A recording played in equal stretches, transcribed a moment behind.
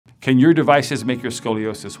Can your devices make your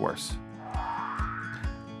scoliosis worse?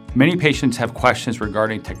 Many patients have questions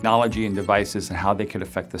regarding technology and devices and how they could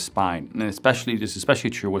affect the spine, and this is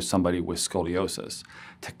especially true with somebody with scoliosis.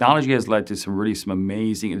 Technology has led to some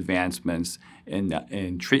amazing advancements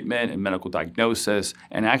in treatment and medical diagnosis,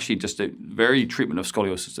 and actually just the very treatment of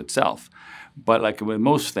scoliosis itself. But like with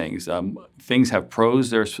most things, things have pros.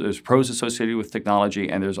 There's pros associated with technology,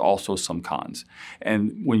 and there's also some cons.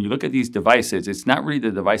 And when you look at these devices, it's not really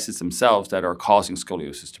the devices themselves that are causing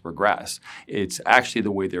scoliosis to progress. It's actually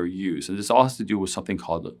the way they're used. And this all has to do with something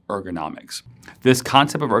called ergonomics. This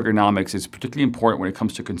concept of ergonomics is particularly important when it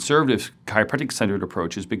comes to conservative chiropractic-centered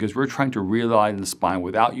approaches because we're trying to realign the spine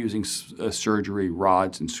without using surgery,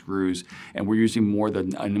 rods, and screws. And we're using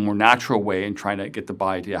a more natural way and trying to get the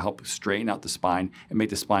body to help straighten out the spine and make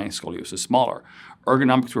the spine scoliosis smaller.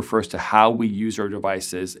 Ergonomics refers to how we use our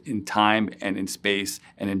devices in time and in space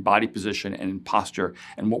and in body position and in posture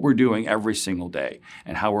and what we're doing every single day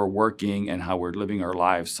and how we're working and how we're living our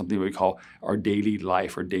lives, something we call our daily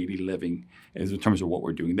life or daily living is in terms of what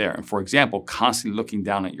we're doing there. And for example, constantly looking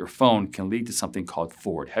down at your phone can lead to something called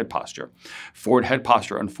forward head posture. Forward head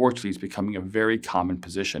posture, unfortunately, is becoming a very common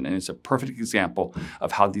position, and it's a perfect example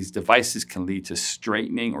of how these devices can lead to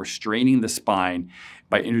straightening or straining the spine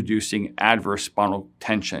by introducing adverse spinal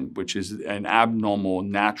tension, which is an abnormal,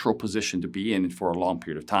 natural position to be in for a long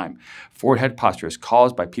period of time. Forward head posture is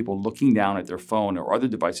caused by people looking down at their phone or other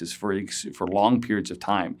devices for long periods of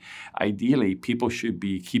time. Ideally, people should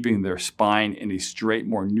be keeping their spine in a straight,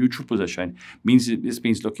 more neutral position. This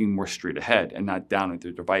means looking more straight ahead and not down at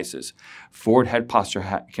their devices. Forward head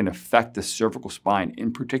posture can affect the cervical spine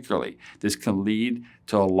in particular. This can lead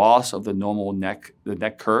to a loss of the normal neck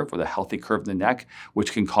curve or the healthy curve of the neck,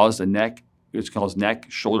 which can cause neck,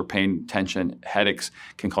 shoulder pain, tension, headaches,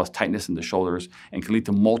 can cause tightness in the shoulders, and can lead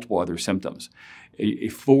to multiple other symptoms. A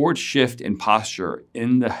forward shift in posture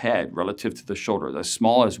in the head relative to the shoulder, as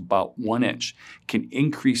small as about 1 inch, can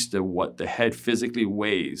increase what the head physically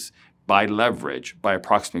weighs by leverage by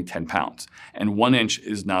approximately 10 pounds. And 1 inch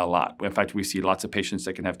is not a lot. In fact, we see lots of patients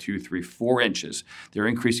that can have 2, 3, 4 inches. They're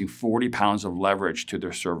increasing 40 pounds of leverage to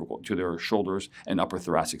their their shoulders and upper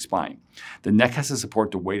thoracic spine. The neck has to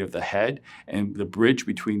support the weight of the head, and the bridge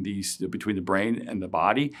between the brain and the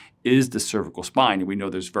body is the cervical spine. And we know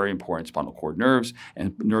there's very important spinal cord nerves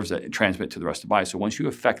and nerves that transmit to the rest of the body. So once you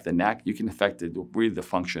affect the neck, you can affect really the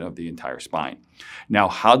function of the entire spine. Now,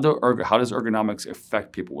 how does ergonomics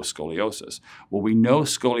affect people with scoliosis? Well, we know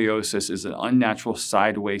scoliosis is an unnatural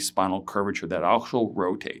sideways spinal curvature that also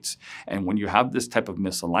rotates. And when you have this type of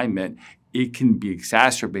misalignment, it can be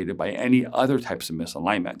exacerbated by any other types of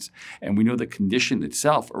misalignments. And we know the condition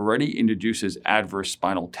itself already introduces adverse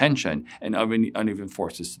spinal tension and uneven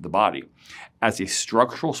forces to the body. As a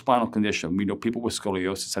structural spinal condition, we know people with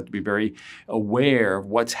scoliosis have to be very aware of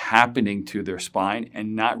what's happening to their spine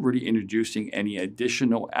and not really introducing any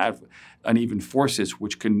additional uneven forces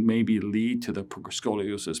which can maybe lead to the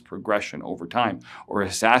scoliosis progression over time or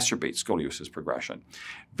exacerbate scoliosis progression.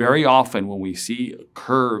 Very often when we see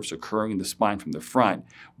curves occurring in the spine from the front,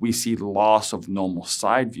 we see loss of normal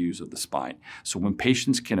side views of the spine. So when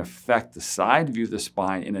patients can affect the side view of the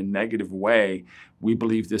spine in a negative way, we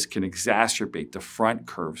believe this can exacerbate the front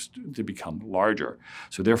curves to become larger.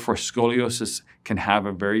 So therefore, scoliosis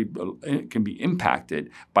can be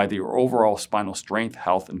impacted by the overall spinal strength,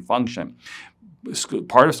 health, and function.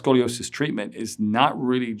 Part of scoliosis treatment is not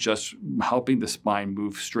really just helping the spine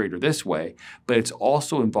move straighter this way, but it's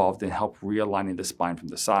also involved in help realigning the spine from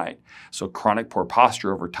the side. So chronic poor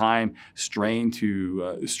posture over time, strain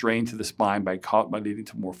to the spine by leading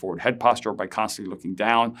to more forward head posture or by constantly looking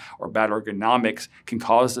down, or bad ergonomics can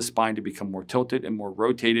cause the spine to become more tilted and more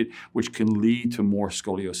rotated, which can lead to more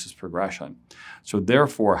scoliosis progression. So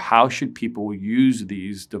therefore, how should people use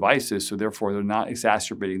these devices so therefore they're not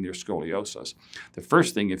exacerbating their scoliosis? The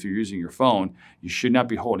first thing, if you're using your phone, you should not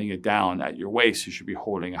be holding it down at your waist. You should be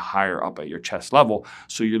holding it higher up at your chest level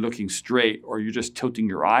so you're looking straight, or you're just tilting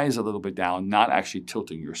your eyes a little bit down, not actually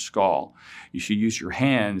tilting your skull. You should use your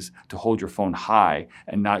hands to hold your phone high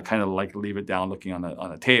and not kind of like leave it down looking on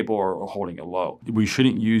a table or holding it low. We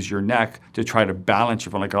shouldn't use your neck to try to balance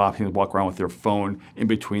your phone, like a lot of people walk around with their phone in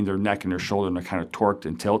between their neck and their shoulder and they're kind of torqued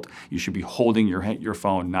and tilt. You should be holding your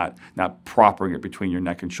phone, not propping it between your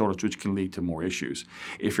neck and shoulders, which can lead to more issues.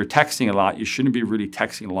 If you're texting a lot, you shouldn't be really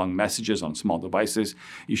texting long messages on small devices.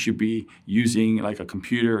 You should be using like a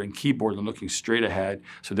computer and keyboard and looking straight ahead.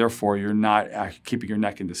 So therefore, you're not keeping your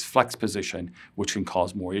neck in this flex position, which can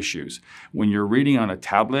cause more issues. When you're reading on a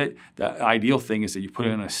tablet, the ideal thing is that you put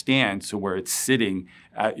it on a stand so where it's sitting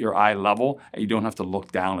at your eye level, and you don't have to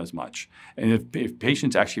look down as much. And if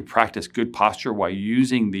patients actually practice good posture while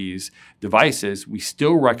using these devices, we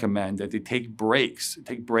still recommend that they take breaks.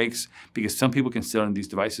 Take breaks because some people can sit on these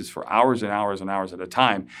devices for hours and hours and hours at a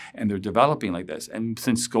time, and they're developing like this. And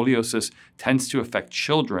since scoliosis tends to affect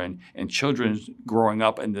children, and children growing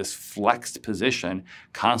up in this flexed position,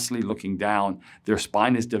 constantly looking down, their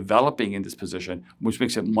spine is developing in this position, which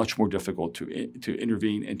makes it much more difficult to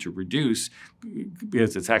intervene and to reduce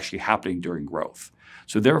because it's actually happening during growth.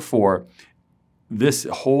 So therefore, this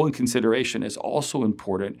whole consideration is also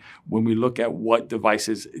important when we look at what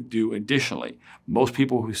devices do additionally. Most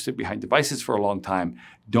people who sit behind devices for a long time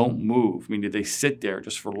don't move, meaning they sit there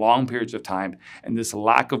just for long periods of time, and this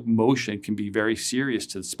lack of motion can be very serious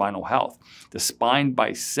to the spinal health. The spine by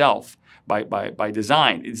itself, by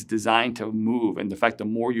design, is designed to move, and in fact, the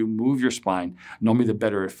more you move your spine, normally the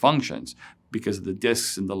better it functions, because the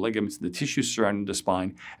discs and the ligaments and the tissues surrounding the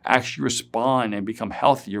spine actually respond and become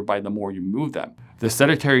healthier by the more you move them. The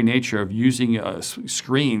sedentary nature of using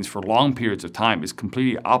screens for long periods of time is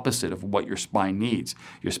completely opposite of what your spine needs.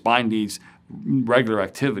 Your spine needs regular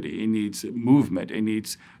activity. It needs movement. It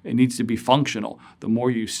needs to be functional. The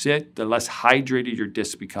more you sit, the less hydrated your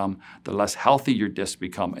discs become, the less healthy your discs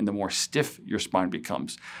become, and the more stiff your spine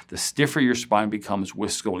becomes. The stiffer your spine becomes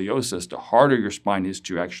with scoliosis, the harder your spine is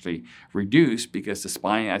to actually reduce, because the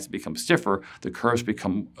spine, as it becomes stiffer, the curves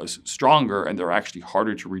become stronger and they're actually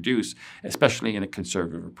harder to reduce, especially in a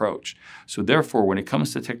conservative approach. So therefore, when it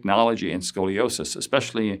comes to technology and scoliosis,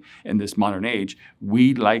 especially in this modern age,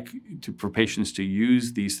 we like for patients to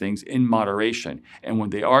use these things in moderation. And when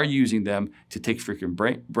they are using them, to take frequent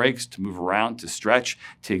breaks, to move around, to stretch,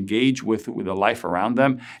 to engage with the life around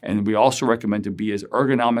them. And we also recommend to be as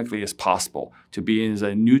ergonomically as possible, to be in as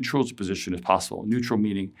a neutral position as possible. Neutral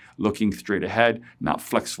meaning looking straight ahead, not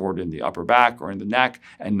flex forward in the upper back or in the neck,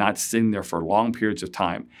 and not sitting there for long periods of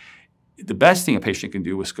time. The best thing a patient can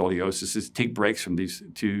do with scoliosis is take breaks from these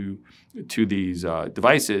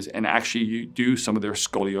devices and actually do some of their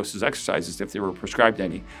scoliosis exercises if they were prescribed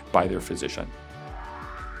any by their physician.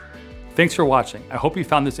 Thanks for watching. I hope you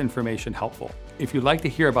found this information helpful. If you'd like to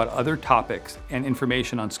hear about other topics and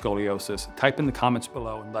information on scoliosis, type in the comments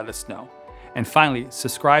below and let us know. And finally,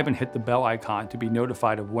 subscribe and hit the bell icon to be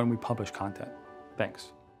notified of when we publish content.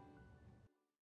 Thanks.